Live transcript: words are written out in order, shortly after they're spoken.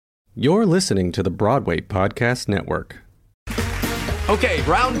You're listening to the Broadway Podcast Network. Okay,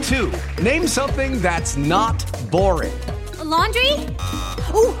 round two. Name something that's not boring. A laundry?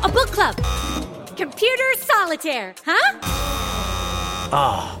 Ooh, a book club. Computer solitaire, huh?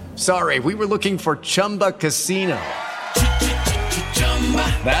 Ah, sorry, we were looking for Chumba Casino.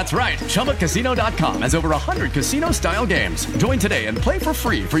 That's right, ChumbaCasino.com has over 100 casino-style games. Join today and play for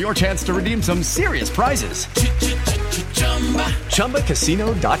free for your chance to redeem some serious prizes.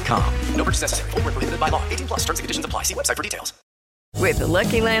 ChumbaCasino.com. No purchase necessary. Void where prohibited by law. 18 plus terms and conditions apply. See website for details. With the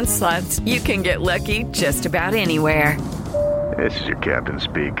Lucky Land Slots, you can get lucky just about anywhere. This is your captain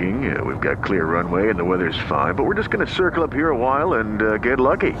speaking. We've got clear runway and the weather's fine, but we're just going to circle up here a while and get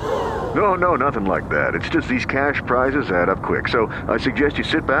lucky. No, nothing like that. It's just these cash prizes add up quick. So I suggest you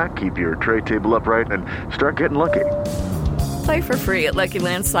sit back, keep your tray table upright, and start getting lucky. Play for free at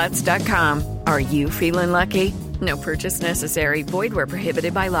LuckyLandSlots.com. Are you feeling lucky? No purchase necessary. Void where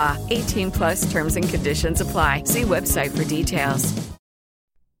prohibited by law. 18 plus terms and conditions apply. See website for details.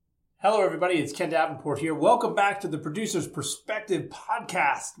 Hello, everybody. It's Ken Davenport here. Welcome back to the Producer's Perspective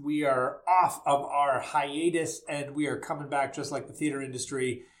podcast. We are off of our hiatus, and we are coming back just like the theater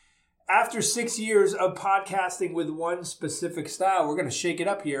industry. After 6 years of podcasting with one specific style, we're going to shake it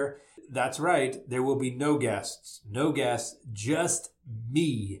up here. That's right. There will be no guests. No guests, just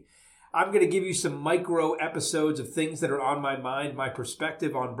me. I'm going to give you some micro episodes of things that are on my mind, my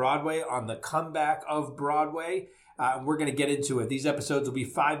perspective on Broadway, on the comeback of Broadway. We're going to get into it. These episodes will be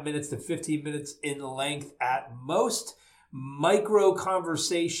 5 minutes to 15 minutes in length at most. Micro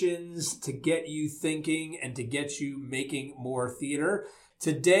conversations to get you thinking and to get you making more theater.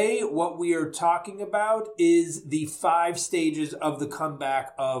 Today, what we are talking about is the 5 stages of the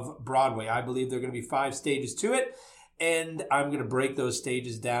comeback of Broadway. I believe there are going to be 5 stages to it, and I'm going to break those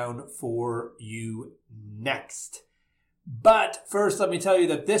stages down for you next. But first, let me tell you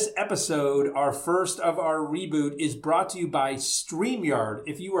that this episode, our first of our reboot, is brought to you by StreamYard.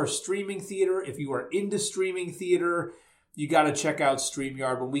 If you are streaming theater, if you are into streaming theater, you got to check out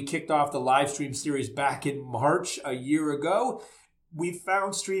StreamYard. When we kicked off the live stream series back in March a year ago, we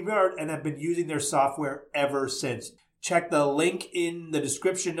found StreamYard and have been using their software ever since. Check the link in the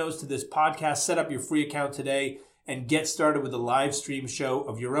description notes to this podcast. Set up your free account today and get started with a live stream show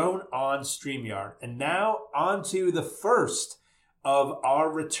of your own on StreamYard. And now on to the first of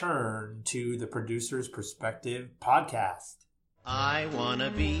our return to the Producer's Perspective podcast. I want to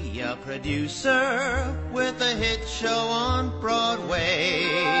be a producer with a hit show on Broadway.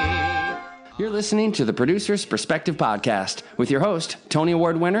 You're listening to the Producer's Perspective podcast with your host, Tony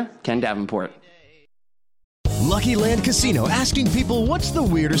Award winner, Ken Davenport. Lucky Land Casino, asking people, what's the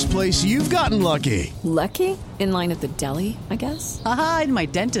weirdest place you've gotten lucky? Lucky? In line at the deli, I guess? Aha, in my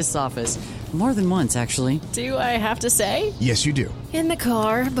dentist's office. More than once, actually. Do I have to say? Yes, you do. In the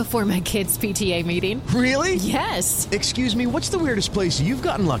car before my kids' PTA meeting. Really? Yes. Excuse me, what's the weirdest place you've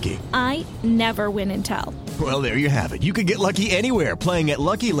gotten lucky? I never win and tell. Well, there you have it. You can get lucky anywhere, playing at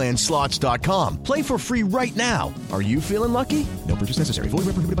LuckyLandSlots.com. Play for free right now. Are you feeling lucky? No purchase necessary. Void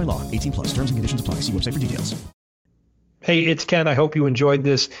where prohibited by law. 18 plus. Terms and conditions apply. See website for details. Hey, it's Ken. I hope you enjoyed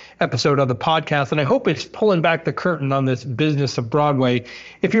this episode of the podcast, and I hope it's pulling back the curtain on this business of Broadway.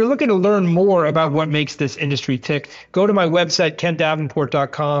 If you're looking to learn more about what makes this industry tick, go to my website,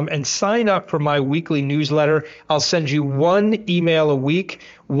 kendavenport.com, and sign up for my weekly newsletter. I'll send you one email a week,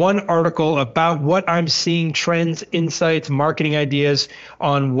 one article about what I'm seeing, trends, insights, marketing ideas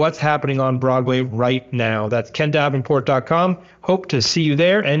on what's happening on Broadway right now. That's kendavenport.com. Hope to see you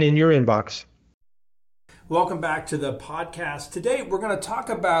there and in your inbox. Welcome back to the podcast. Today, we're going to talk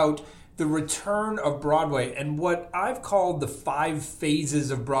about the return of Broadway and what I've called the 5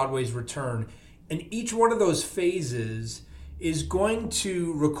 phases of Broadway's return. And each one of those phases is going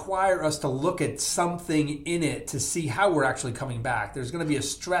to require us to look at something in it to see how we're actually coming back. There's going to be a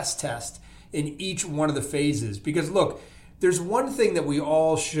stress test in each one of the phases. Because look, there's one thing that we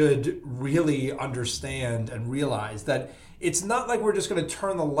all should really understand and realize, that it's not like we're just going to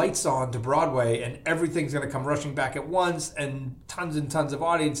turn the lights on to Broadway and everything's going to come rushing back at once and tons of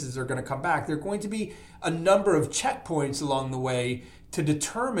audiences are going to come back. There are going to be a number of checkpoints along the way to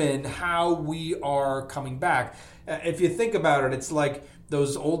determine how we are coming back. If you think about it, it's like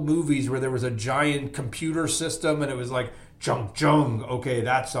those old movies where there was a giant computer system and it was like, chung, chung, okay,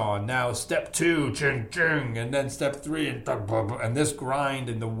 that's on. Now step 2, ching, ching, and then step 3, and this grind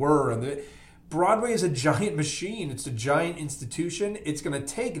and the whir and the... Broadway is a giant machine. It's a giant institution. It's going to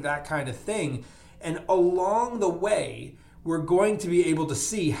take that kind of thing. And along the way, we're going to be able to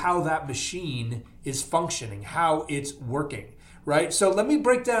see how that machine is functioning, how it's working, right? So let me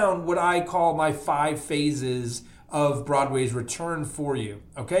break down what I call my 5 phases of Broadway's return for you.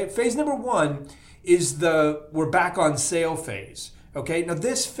 Okay, phase number 1 is the we're back on sale phase. Okay, now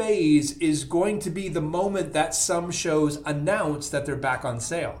this phase is going to be the moment that some shows announce that they're back on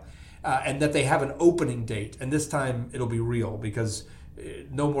sale and that they have an opening date. And this time it'll be real, because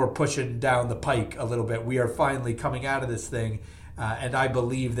no more pushing down the pike a little bit. We are finally coming out of this thing. And I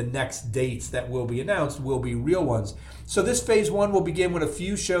believe the next dates that will be announced will be real ones. So this phase 1 will begin with a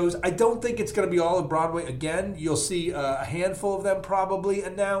few shows. I don't think it's going to be all of Broadway again. You'll see a handful of them probably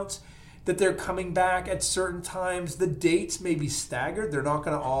announce that they're coming back at certain times. The dates may be staggered. They're not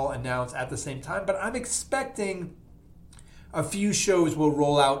going to all announce at the same time, but I'm expecting a few shows will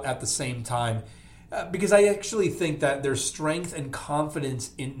roll out at the same time because I actually think that there's strength and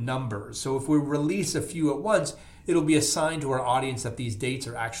confidence in numbers. So if we release a few at once, it'll be a sign to our audience that these dates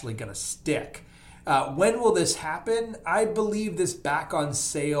are actually going to stick. When will this happen? I believe this back on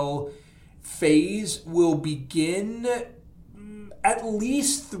sale phase will begin at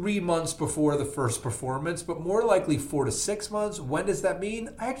least 3 months before the first performance, but more likely 4 to 6 months. When does that mean?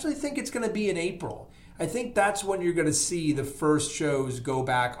 I actually think it's going to be in April. I think that's when you're going to see the first shows go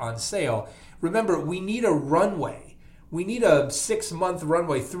back on sale. Remember, we need a runway. We need a 6-month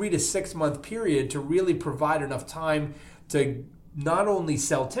runway, 3 to 6 month period to really provide enough time to not only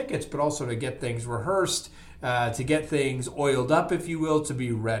sell tickets, but also to get things rehearsed, to get things oiled up, if you will, to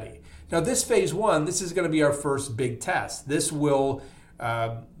be ready. Now, this phase 1, this is going to be our first big test. This will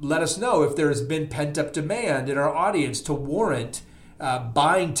let us know if there has been pent-up demand in our audience to warrant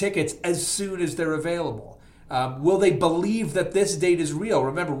buying tickets as soon as they're available. Will they believe that this date is real?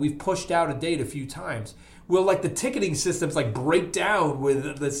 Remember, we've pushed out a date a few times. Will the ticketing systems break down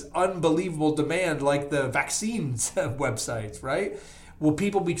with this unbelievable demand like the vaccines websites, right? Will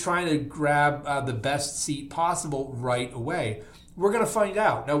people be trying to grab the best seat possible right away? We're going to find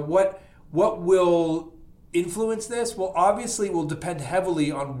out. Now, what will influence this? Well, obviously will depend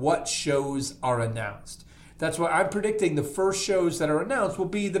heavily on what shows are announced. That's why I'm predicting the first shows that are announced will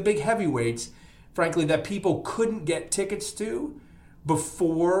be the big heavyweights, frankly, that people couldn't get tickets to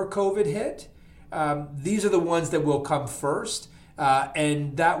before COVID hit. These are the ones that will come first,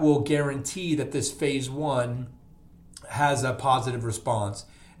 and that will guarantee that this phase 1 has a positive response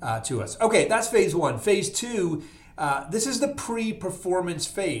to us. Okay, that's phase 1. Phase 2, this is the pre-performance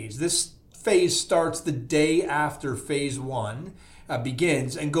phase. This phase starts the day after phase 1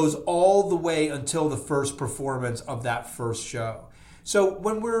 begins and goes all the way until the first performance of that first show. So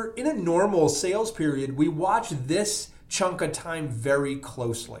when we're in a normal sales period, we watch this chunk of time very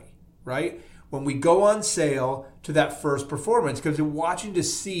closely, right? When we go on sale to that first performance, because we're watching to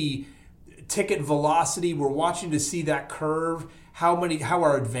see ticket velocity, we're watching to see that curve, how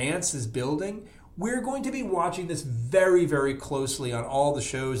our advance is building. We're going to be watching this very, very closely on all the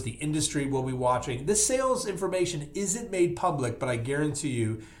shows. The industry will be watching. This sales information isn't made public, but I guarantee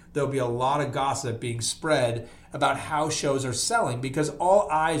you there'll be a lot of gossip being spread about how shows are selling because all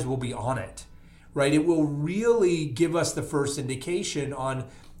eyes will be on it, right? It will really give us the first indication on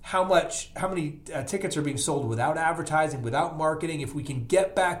how many tickets are being sold without advertising, without marketing. If we can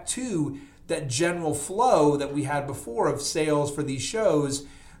get back to that general flow that we had before of sales for these shows,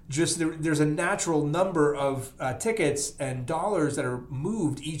 there's a natural number of tickets and dollars that are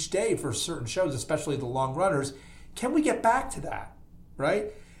moved each day for certain shows, especially the long runners. Can we get back to that,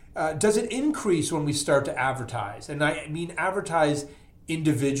 right? Does it increase when we start to advertise? And I mean advertise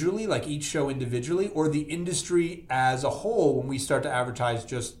individually, like each show individually, or the industry as a whole when we start to advertise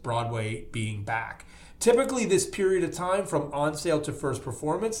just Broadway being back. Typically, this period of time from on sale to first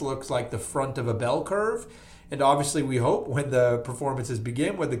performance looks like the front of a bell curve. And obviously, we hope when the performances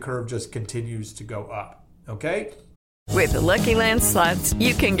begin, when the curve just continues to go up. Okay? With the Lucky Land Slots,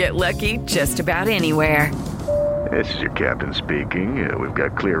 you can get lucky just about anywhere. This is your captain speaking. We've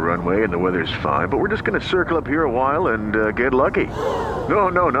got clear runway and the weather's fine, but we're just going to circle up here a while and get lucky.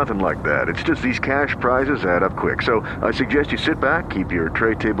 No, nothing like that. It's just these cash prizes add up quick. So I suggest you sit back, keep your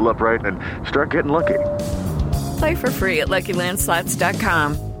tray table upright, and start getting lucky. Play for free at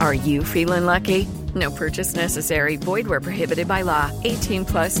LuckyLandSlots.com. Are you feeling lucky? No purchase necessary. Void where prohibited by law.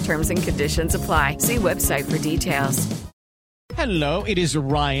 18+ terms and conditions apply. See website for details. Hello, it is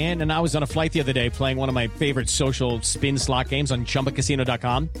Ryan, and I was on a flight the other day playing one of my favorite social spin slot games on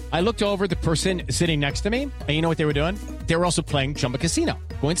ChumbaCasino.com. I looked over at the person sitting next to me, and you know what they were doing? They were also playing Chumba Casino.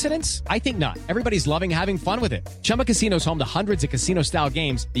 Coincidence? I think not. Everybody's loving having fun with it. Chumba Casino is home to hundreds of casino-style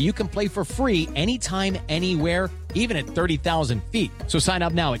games that you can play for free anytime, anywhere, even at 30,000 feet. So sign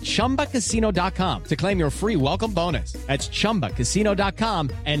up now at ChumbaCasino.com to claim your free welcome bonus. That's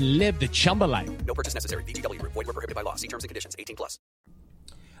ChumbaCasino.com and live the Chumba life. No purchase necessary. VGW. Void where prohibited by law. See terms and conditions. 18+.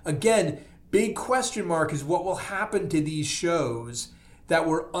 Again, big question mark is what will happen to these shows that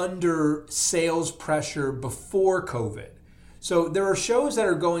were under sales pressure before COVID. So there are shows that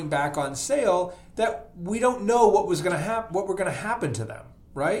are going back on sale that we don't know what were going to happen to them,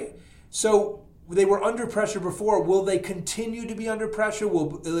 right? So they were under pressure before. Will they continue to be under pressure?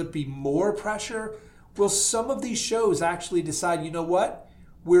 Will it be more pressure? Will some of these shows actually decide, you know what?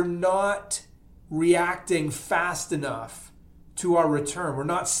 We're not reacting fast enough to our return. We're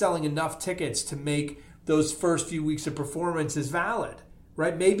not selling enough tickets to make those first few weeks of performances valid,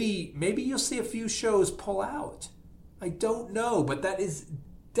 right? Maybe you'll see a few shows pull out. I don't know, but that is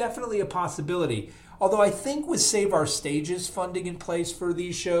definitely a possibility. Although I think with Save Our Stages funding in place for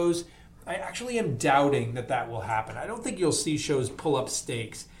these shows, I actually am doubting that will happen. I don't think you'll see shows pull up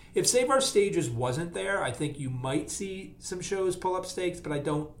stakes. If Save Our Stages wasn't there, I think you might see some shows pull up stakes, but I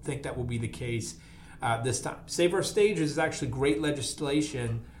don't think that will be the case this time. Save Our Stages is actually great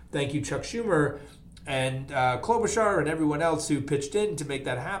legislation. Thank you, Chuck Schumer and Klobuchar and everyone else who pitched in to make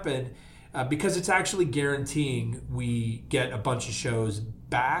that happen. Because it's actually guaranteeing we get a bunch of shows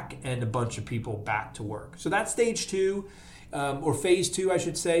back and a bunch of people back to work. So that's stage 2, or phase 2, I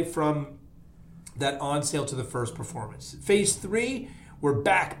should say, from that on sale to the first performance. Phase 3, we're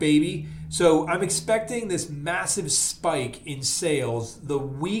back, baby. So I'm expecting this massive spike in sales the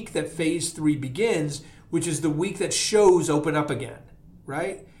week that phase 3 begins, which is the week that shows open up again,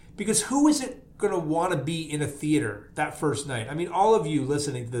 right? Because who is it going to want to be in a theater that first night? I mean, all of you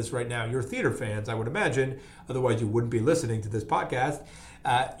listening to this right now, you're theater fans, I would imagine. Otherwise, you wouldn't be listening to this podcast.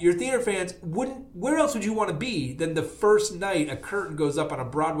 You're theater fans. Where else would you want to be than the first night a curtain goes up on a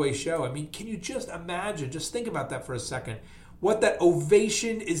Broadway show? I mean, can you just imagine? Just think about that for a second. What that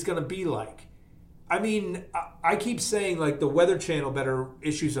ovation is going to be like. I mean, I keep saying, like, the Weather Channel better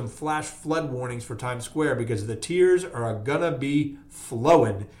issue some flash flood warnings for Times Square because the tears are going to be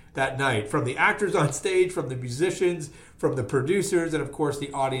flowing that night from the actors on stage, from the musicians, from the producers, and of course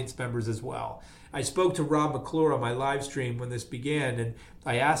the audience members as well. I spoke to Rob McClure on my live stream when this began, and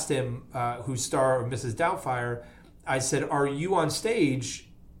I asked him, who's star of Mrs. Doubtfire, I said, are you on stage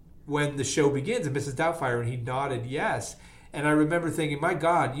when the show begins at Mrs. Doubtfire? And he nodded yes. And I remember thinking, my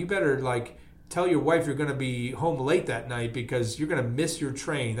God, you better tell your wife you're going to be home late that night because you're going to miss your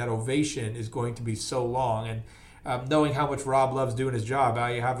train. That ovation is going to be so long. And knowing how much Rob loves doing his job,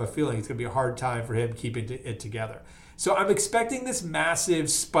 I have a feeling it's going to be a hard time for him keeping it together. So I'm expecting this massive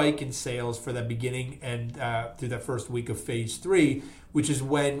spike in sales for the beginning and through the first week of phase 3, which is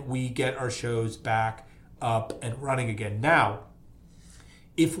when we get our shows back up and running again. Now,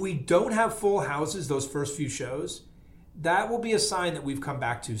 if we don't have full houses those first few shows, that will be a sign that we've come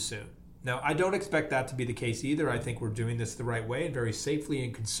back too soon. Now, I don't expect that to be the case either. I think we're doing this the right way and very safely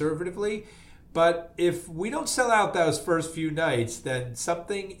and conservatively. But if we don't sell out those first few nights, then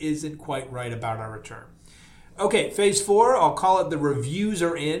something isn't quite right about our return. Okay, phase 4, I'll call it the reviews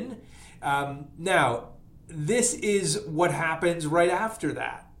are in. Now, this is what happens right after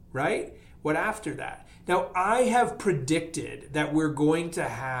that, right? What after that? Now, I have predicted that we're going to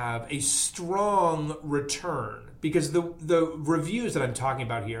have a strong return because the reviews that I'm talking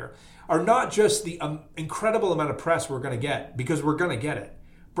about here are not just the incredible amount of press we're going to get, because we're going to get it.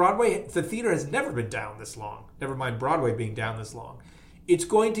 Broadway, the theater has never been down this long. Never mind Broadway being down this long. It's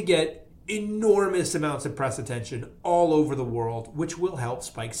going to get enormous amounts of press attention all over the world, which will help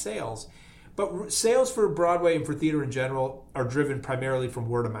spike sales. But sales for Broadway and for theater in general are driven primarily from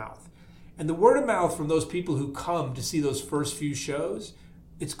word of mouth. And the word of mouth from those people who come to see those first few shows,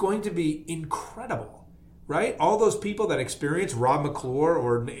 it's going to be incredible, right? All those people that experience Rob McClure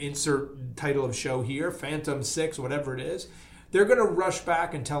or insert title of show here, Phantom 6, whatever it is, they're going to rush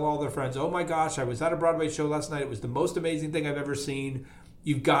back and tell all their friends, oh my gosh, I was at a Broadway show last night. It was the most amazing thing I've ever seen.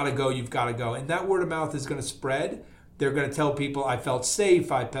 You've got to go, you've got to go. And that word of mouth is going to spread. They're going to tell people, I felt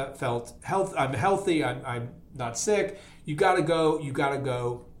safe, I'm healthy, I'm not sick. You got to go, you got to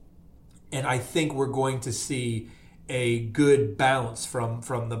go. And I think we're going to see a good bounce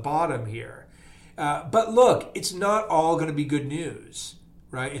from the bottom here. But look, it's not all going to be good news,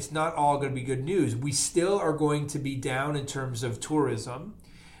 right? It's not all going to be good news. We still are going to be down in terms of tourism,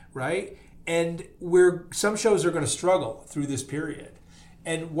 right? And some shows are going to struggle through this period.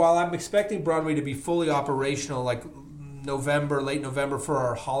 And while I'm expecting Broadway to be fully operational like late November for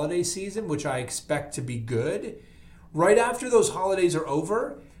our holiday season, which I expect to be good, right after those holidays are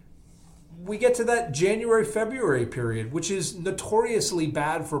over, we get to that January-February period, which is notoriously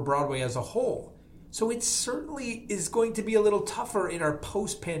bad for Broadway as a whole. So it certainly is going to be a little tougher in our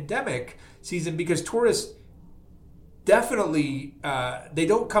post-pandemic season because tourists definitely, they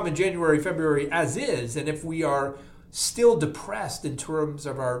don't come in January, February as is. And if we are still depressed in terms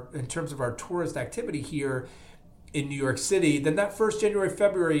of our tourist activity here in New York City, then that first January,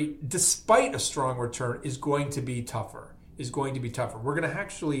 February, despite a strong return, is going to be tougher. We're going to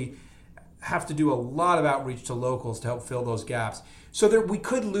actually have to do a lot of outreach to locals to help fill those gaps. So that we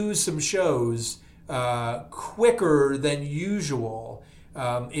could lose some shows quicker than usual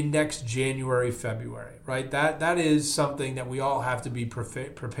in next January, February, right? That is something that we all have to be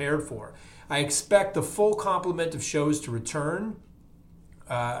prepared for. I expect the full complement of shows to return,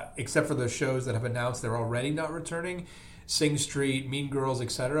 except for the shows that have announced they're already not returning, Sing Street, Mean Girls,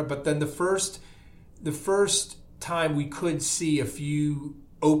 etc. But then the first time we could see a few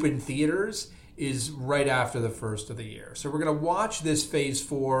open theaters is right after the first of the year. So we're going to watch this phase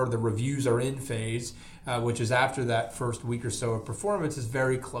 4, the reviews are in phase, which is after that first week or so of performances,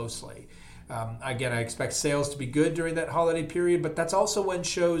 very closely. Again, I expect sales to be good during that holiday period, but that's also when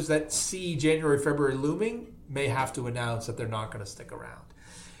shows that see January, February looming may have to announce that they're not going to stick around.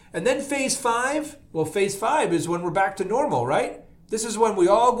 And then phase 5, well, phase 5 is when we're back to normal, right? This is when we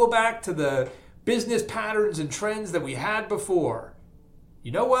all go back to the business patterns and trends that we had before.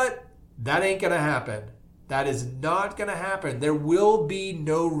 You know what? That ain't going to happen. That is not going to happen. There will be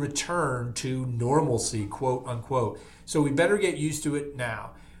no return to normalcy, quote unquote. So we better get used to it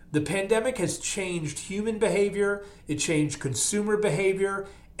now. The pandemic has changed human behavior, it changed consumer behavior,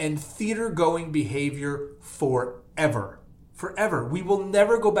 and theater-going behavior forever. Forever. We will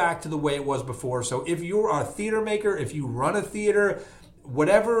never go back to the way it was before. So if you're a theater maker, if you run a theater,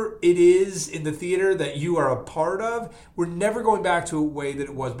 whatever it is in the theater that you are a part of, we're never going back to a way that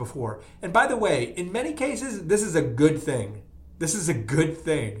it was before. And by the way, in many cases, this is a good thing. This is a good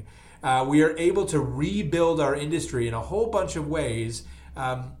thing. We are able to rebuild our industry in a whole bunch of ways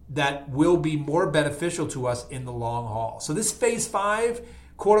that will be more beneficial to us in the long haul. So this phase 5,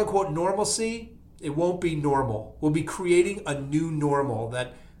 quote unquote normalcy, it won't be normal. We'll be creating a new normal,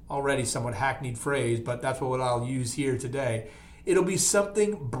 that already somewhat hackneyed phrase, but that's what I'll use here today. It'll be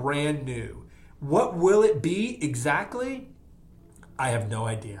something brand new. What will it be exactly? I have no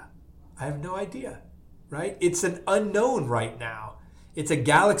idea. Right? It's an unknown right now. It's a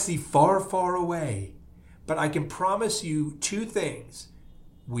galaxy far, far away. But I can promise you 2 things.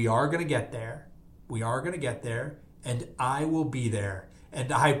 We are going to get there. And I will be there.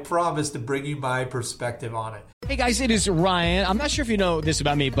 And I promise to bring you my perspective on it. Hey guys, it is Ryan. I'm not sure if you know this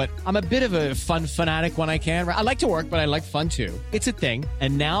about me, but I'm a bit of a fun fanatic when I can. I like to work, but I like fun too. It's a thing.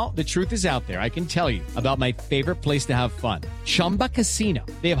 And now the truth is out there. I can tell you about my favorite place to have fun. Chumba Casino.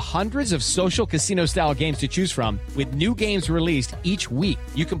 They have hundreds of social casino style games to choose from with new games released each week.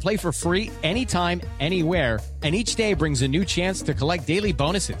 You can play for free anytime, anywhere. And each day brings a new chance to collect daily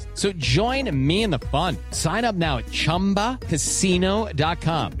bonuses. So join me in the fun. Sign up now at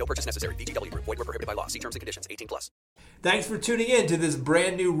ChumbaCasino.com. No purchase necessary. VGW. Void where prohibited by law. See terms and conditions. 18+. Thanks for tuning in to this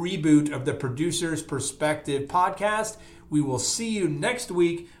brand new reboot of the Producer's Perspective podcast. We will see you next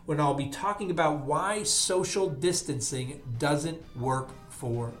week when I'll be talking about why social distancing doesn't work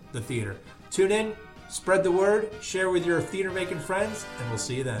for the theater. Tune in, spread the word, share with your theater-making friends, and we'll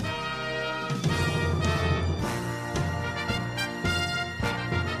see you then.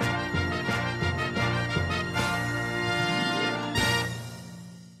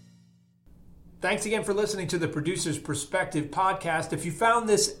 Thanks again for listening to the Producer's Perspective podcast. If you found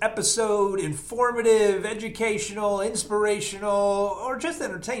this episode informative, educational, inspirational, or just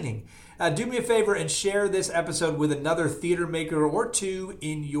entertaining, do me a favor and share this episode with another theater maker or 2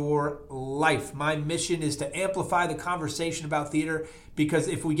 in your life. My mission is to amplify the conversation about theater, because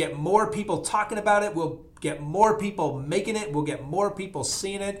if we get more people talking about it, we'll get more people making it, we'll get more people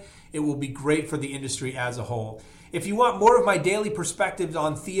seeing it. It will be great for the industry as a whole. If you want more of my daily perspectives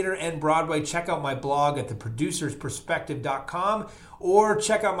on theater and Broadway, check out my blog at theproducersperspective.com, or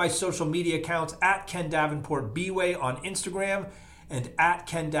check out my social media accounts at Ken Davenport Bway on Instagram and at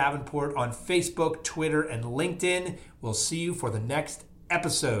Ken Davenport on Facebook, Twitter, and LinkedIn. We'll see you for the next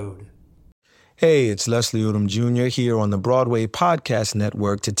episode. Hey, it's Leslie Odom Jr. here on the Broadway Podcast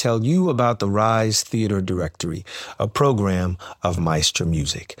Network to tell you about the Rise Theater Directory, a program of Maestro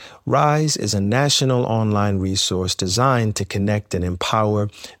Music. Rise is a national online resource designed to connect and empower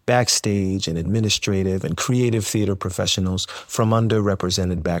backstage and administrative and creative theater professionals from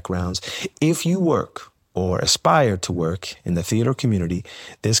underrepresented backgrounds. If you work or aspire to work in the theater community,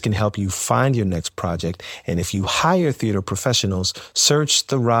 this can help you find your next project. And if you hire theater professionals, search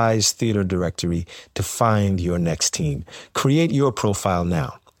the Rise Theater Directory to find your next team. Create your profile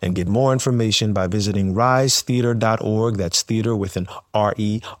now and get more information by visiting risetheater.org. That's theater with an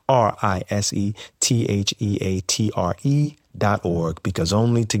RERISETHEATRE.org, because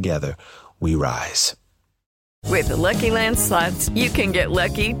only together we rise. With the Lucky Land Slots, you can get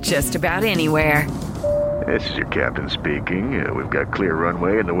lucky just about anywhere. This is your captain speaking. We've got clear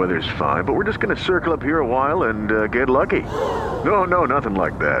runway and the weather's fine, but we're just going to circle up here a while and get lucky. No, nothing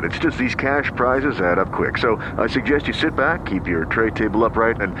like that. It's just these cash prizes add up quick. So I suggest you sit back, keep your tray table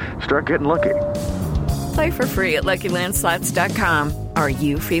upright, and start getting lucky. Play for free at LuckyLandSlots.com. Are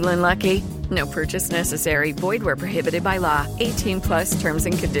you feeling lucky? No purchase necessary. Void where prohibited by law. 18+ terms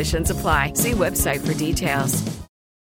and conditions apply. See website for details.